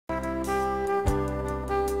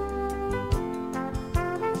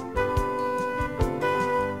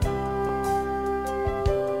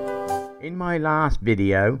my last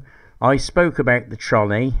video, I spoke about the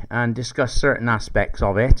trolley and discussed certain aspects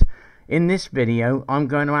of it. In this video, I'm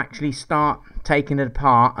going to actually start taking it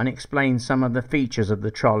apart and explain some of the features of the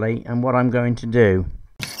trolley and what I'm going to do.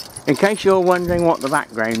 In case you're wondering what the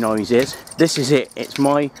background noise is, this is it. It's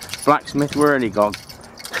my blacksmith whirligog.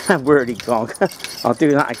 Whirligog. I'll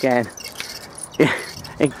do that again.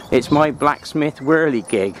 It's my blacksmith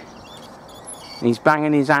whirligig. He's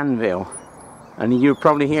banging his anvil. And you'll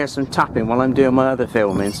probably hear some tapping while I'm doing my other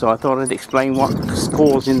filming, so I thought I'd explain what's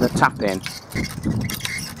causing the tapping.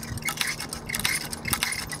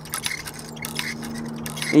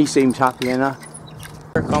 He seems happy enough.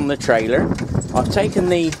 Work on the trailer. I've taken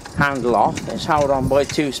the handle off. It's held on by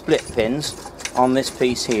two split pins on this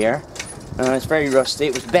piece here. It's very rusty.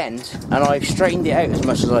 It was bent and I've straightened it out as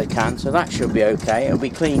much as I can, so that should be okay. It'll be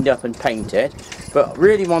cleaned up and painted. But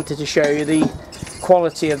really wanted to show you the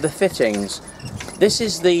quality of the fittings. This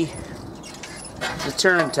is the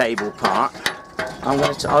turntable part.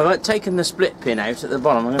 I've taken the split pin out at the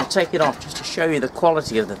bottom. I'm going to take it off just to show you the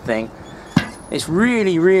quality of the thing. It's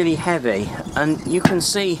really heavy, and you can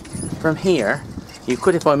see from here, you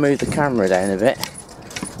could if I move the camera down a bit,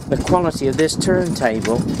 the quality of this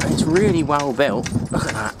turntable. It's really well built. Look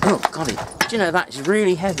at that. Oh golly, do you know that's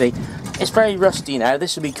really heavy? It's very rusty now.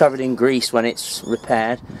 This will be covered in grease when it's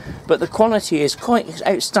repaired, but the quality is quite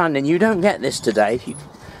outstanding. You don't get this today.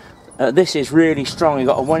 This is really strong. You've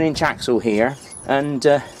got a 1-inch axle here, and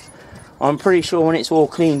I'm pretty sure when it's all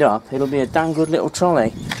cleaned up it'll be a damn good little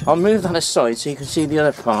trolley. I'll move that aside so you can see the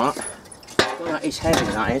other part. Well, that is heavy,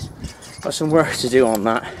 that is. Got some work to do on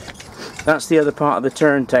that. That's the other part of the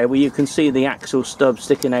turntable. You can see the axle stub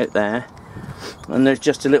sticking out there, and there's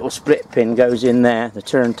just a little split pin goes in there. The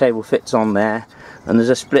turntable fits on there, and there's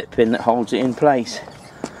a split pin that holds it in place.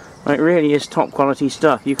 It really is top quality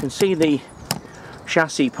stuff. You can see the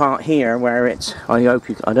chassis part here where it's, I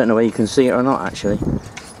don't know whether you can see it or not actually.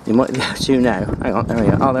 You might be able to now. Hang on, there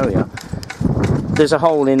we go. Oh, there we go. There's a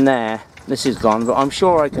hole in there. This is gone, but I'm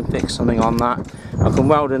sure I can fix something on that. I can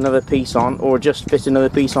weld another piece on, or just fit another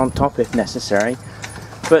piece on top if necessary.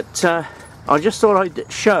 But I just thought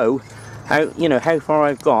I'd show how far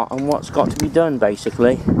I've got and what's got to be done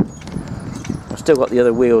basically. I've still got the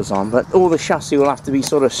other wheels on, but all the chassis will have to be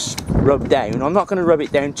sort of rubbed down. I'm not going to rub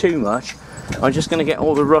it down too much. I'm just going to get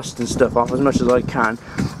all the rust and stuff off as much as I can,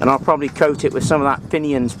 and I'll probably coat it with some of that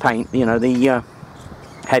Finian's paint, the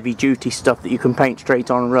heavy duty stuff that you can paint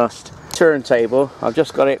straight on rust. Turntable, I've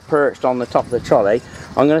just got it perched on the top of the trolley.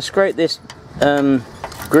 I'm going to scrape this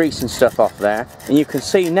grease and stuff off there, and you can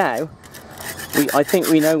see now, I think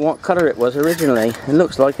we know what colour it was originally. It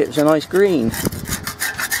looks like it was a nice green.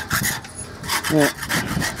 Yeah,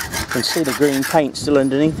 you can see the green paint still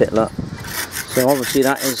underneath it, look. So obviously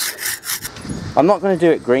that is, I'm not going to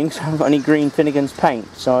do it green because I haven't got any green Finnegan's paint,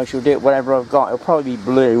 so I shall do it whatever I've got. It'll probably be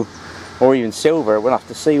blue or even silver. We'll have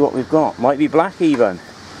to see what we've got. Might be black even.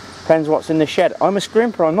 Depends what's in the shed. I'm a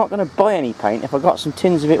scrimper. I'm not going to buy any paint if I've got some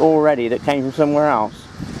tins of it already that came from somewhere else.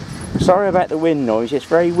 Sorry about the wind noise. It's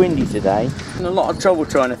very windy today. In a lot of trouble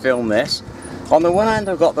trying to film this. On the one hand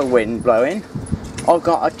I've got the wind blowing. I've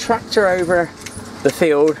got a tractor over the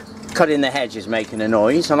field cutting the hedges making a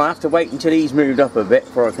noise, and I have to wait until he's moved up a bit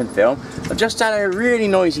before I can film. I've just had a really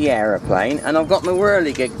noisy aeroplane, and I've got my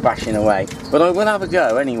whirligig bashing away, but I will have a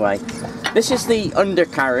go anyway. This is the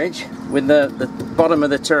undercarriage with the bottom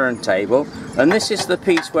of the turntable, and this is the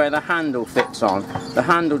piece where the handle fits on. The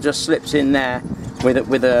handle just slips in there with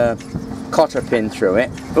a cotter pin through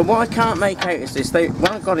it. But what I can't make out is this. When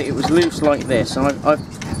I got it, it was loose like this, and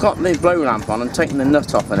I've got the blow lamp on and taken the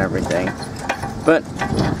nut off and everything. But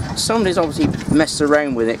somebody's obviously messed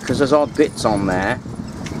around with it because there's odd bits on there.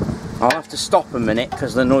 I'll have to stop a minute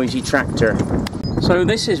because of the noisy tractor. So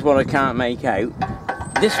this is what I can't make out.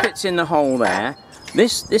 This fits in the hole there.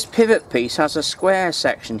 This pivot piece has a square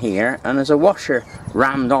section here, and there's a washer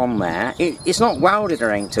rammed on there. It's not welded or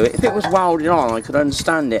anything to it. If it was welded on, I could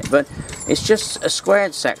understand it, but it's just a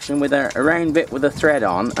squared section with a round bit with a thread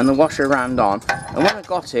on and the washer rammed on. And when I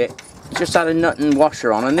got it, just had a nut and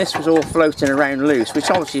washer on, and this was all floating around loose,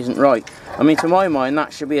 which obviously isn't right. I mean, to my mind,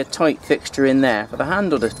 that should be a tight fixture in there for the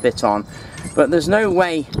handle to fit on. But there's no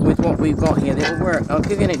way with what we've got here that it'll work. I'll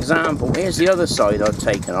give you an example. Here's the other side I've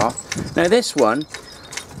taken off. Now this one,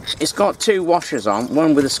 it's got two washers on,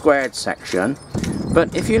 one with a squared section.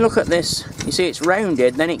 But if you look at this, you see it's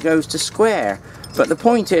rounded, then it goes to square. But the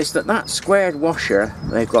point is that that squared washer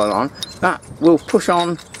they've got on, that will push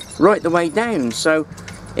on right the way down. So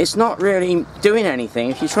it's not really doing anything.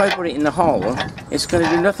 If you try to put it in the hole, it's going to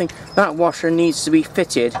do nothing. That washer needs to be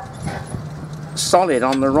fitted solid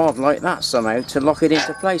on the rod like that somehow to lock it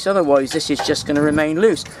into place. Otherwise this is just going to remain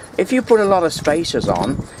loose. If you put a lot of spacers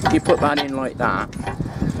on, you put that in like that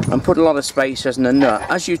and put a lot of spacers in the nut,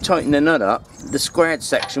 as you tighten the nut up, the squared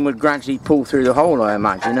section would gradually pull through the hole, I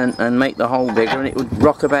imagine, and make the hole bigger, and it would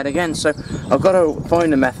rock about again. So I've got to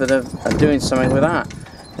find a method of doing something with that.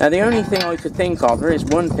 Now the only thing I could think of, there is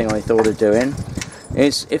one thing I thought of doing,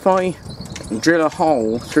 is if I drill a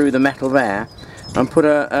hole through the metal there and put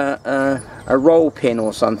a roll pin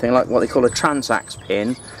or something, like what they call a transax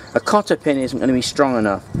pin. A cotter pin isn't going to be strong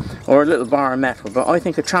enough, or a little bar of metal, but I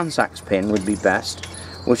think a transax pin would be best,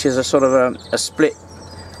 which is a sort of a split,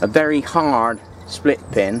 a very hard split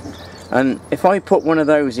pin. And if I put one of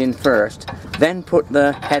those in first, then put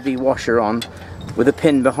the heavy washer on with a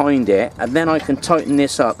pin behind it, and then I can tighten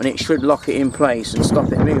this up and it should lock it in place and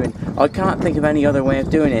stop it moving. I can't think of any other way of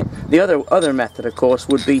doing it. The other method, of course,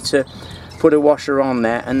 would be to put a washer on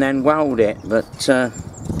there and then weld it, but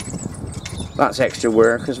that's extra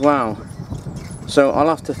work as well. So I'll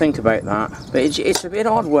have to think about that. But it's a bit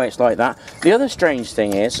odd where it's like that. The other strange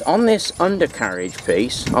thing is, on this undercarriage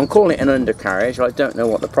piece, I'm calling it an undercarriage, I don't know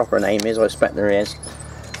what the proper name is, I expect there is,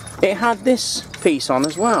 it had this piece on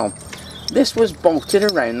as well. This was bolted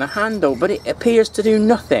around the handle, but it appears to do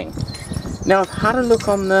nothing. Now I've had a look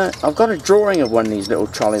on I've got a drawing of one of these little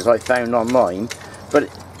trolleys I found online, but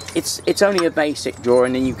it's only a basic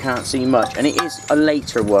drawing and you can't see much, and it is a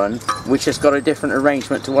later one which has got a different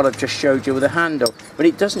arrangement to what I've just showed you with the handle, but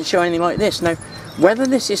it doesn't show anything like this. Now whether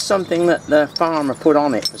this is something that the farmer put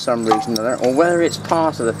on it for some reason or other, or whether it's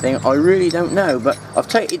part of the thing, I really don't know, but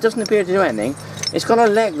it doesn't appear to do anything. It's got a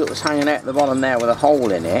leg that was hanging out the bottom there with a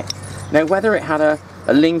hole in it. Now whether it had a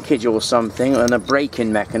linkage or something and a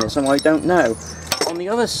braking mechanism, I don't know. On the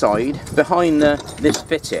other side, behind this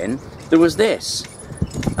fitting, there was this,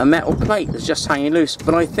 a metal plate that's just hanging loose,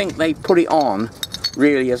 but I think they put it on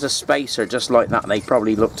really as a spacer, just like that. They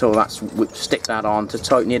probably looked, oh, stick that on to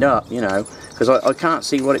tighten it up, you know, because I can't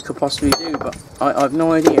see what it could possibly do, but I've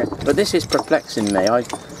no idea. But this is perplexing me. I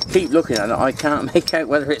keep looking at it, I can't make out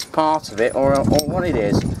whether it's part of it or what it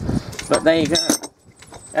is, but there you go.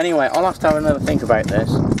 Anyway, I'll have to have another think about this.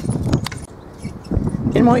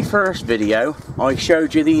 In my first video, I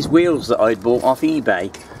showed you these wheels that I'd bought off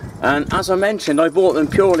eBay, and as I mentioned, I bought them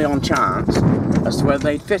purely on chance as to whether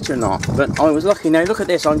they'd fit or not, but I was lucky. Now look at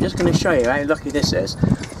this, I'm just going to show you how lucky this is.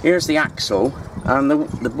 Here's the axle and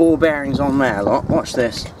the ball bearings on there, look, watch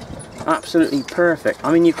this. Absolutely perfect.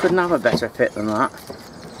 I mean, you couldn't have a better fit than that.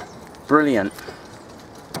 Brilliant.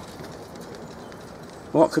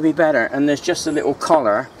 What could be better? And there's just a little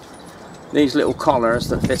collar, these little collars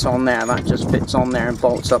that fit on there, that just fits on there and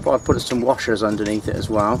bolts up. I've put some washers underneath it as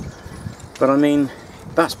well, but I mean,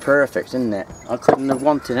 that's perfect, isn't it? I couldn't have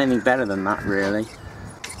wanted any better than that, really.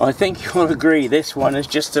 I think you'll agree this one has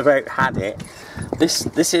just about had it.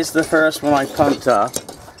 This is the first one I pumped up.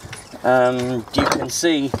 You can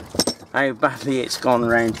see how badly it's gone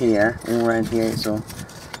around here, all around here. It's all,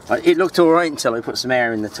 it looked alright until I put some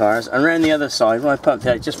air in the tyres, and around the other side when I pumped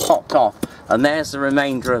it, it just popped off, and there's the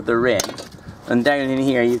remainder of the rim, and down in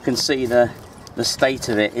here you can see the state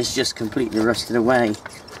of it is just completely rusted away.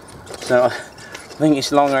 So I think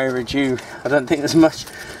it's long overdue. I don't think there's much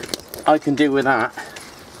I can do with that.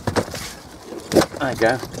 There you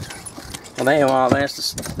go. Well, there you are.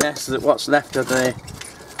 There's what's left of the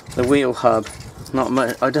wheel hub. Not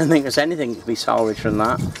much. I don't think there's anything to be salvaged from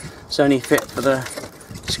that. It's only fit for the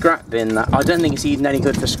scrap bin. I don't think it's even any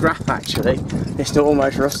good for scrap, actually. It's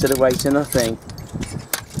almost rusted away to nothing.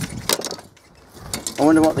 I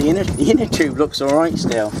wonder what the inner tube looks alright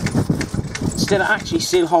still.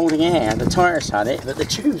 Still holding air. The tyres had it, but the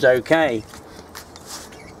tube's okay.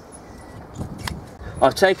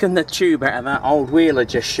 I've taken the tube out of that old wheel I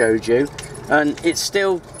just showed you, and it's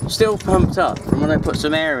still pumped up from when I put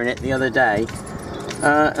some air in it the other day.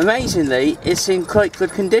 Amazingly, it's in quite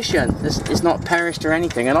good condition. It's not perished or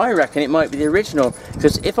anything, and I reckon it might be the original,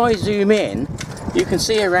 because if I zoom in, you can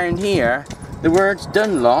see around here the words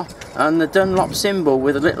Dunlop and the Dunlop symbol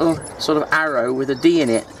with a little sort of arrow with a D in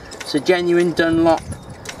it. It's a genuine Dunlop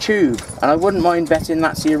tube, and I wouldn't mind betting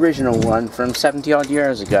that's the original one from 70 odd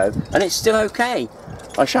years ago, and it's still okay.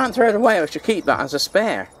 I shan't throw it away, I should keep that as a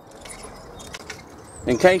spare.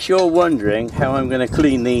 In case you're wondering how I'm going to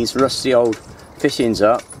clean these rusty old fittings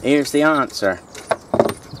up, here's the answer.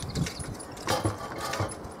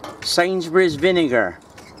 Sainsbury's vinegar.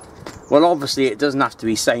 Well, obviously it doesn't have to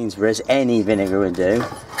be Sainsbury's, any vinegar would do.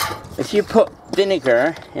 If you put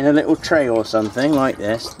vinegar in a little tray or something like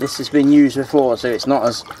this, this has been used before, so it's not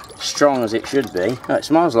as strong as it should be. Oh, it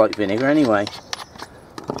smells like vinegar anyway.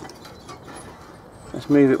 Let's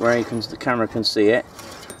move it where the camera can see it.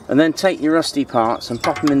 And then take your rusty parts and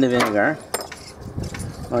pop them in the vinegar,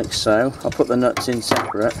 like so. I'll put the nuts in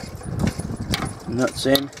separate. Nuts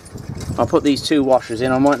in. I'll put these 2 washers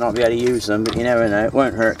in. I might not be able to use them, but you never know. It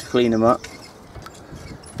won't hurt to clean them up.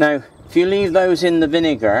 Now, if you leave those in the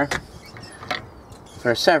vinegar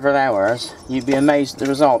for several hours, you'd be amazed at the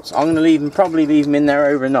results. I'm going to probably leave them in there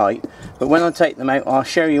overnight, but when I take them out, I'll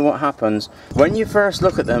show you what happens. When you first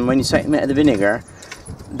look at them, when you take them out of the vinegar,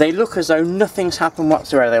 they look as though nothing's happened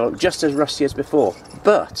whatsoever. They look just as rusty as before.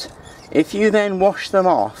 But if you then wash them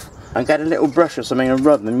off and get a little brush or something and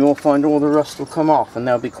rub them, you'll find all the rust will come off and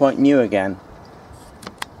they'll be quite new again.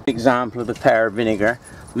 Example of the pair of vinegar.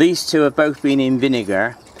 These 2 have both been in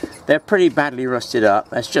vinegar. They're pretty badly rusted up.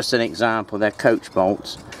 That's just an example. They're coach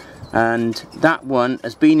bolts. And that one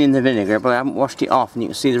has been in the vinegar, but I haven't washed it off, and you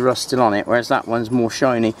can see the rust still on it, whereas that one's more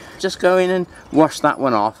shiny. Just go in and wash that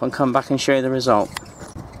one off and come back and show you the result.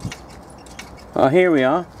 Oh, here we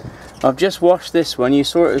are. I've just washed this one. You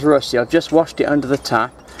saw it was rusty. I've just washed it under the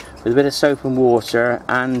tap with a bit of soap and water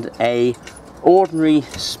and a ordinary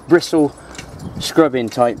bristle scrubbing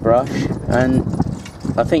type brush, and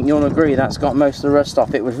I think you'll agree that's got most of the rust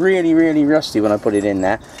off. It was really, really rusty when I put it in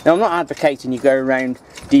there. Now, I'm not advocating you go around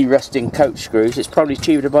de-rusting coach screws. It's probably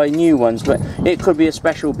cheaper to buy new ones, but it could be a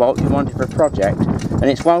special bolt you wanted for a project, and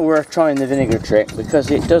it's well worth trying the vinegar trick because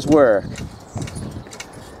it does work.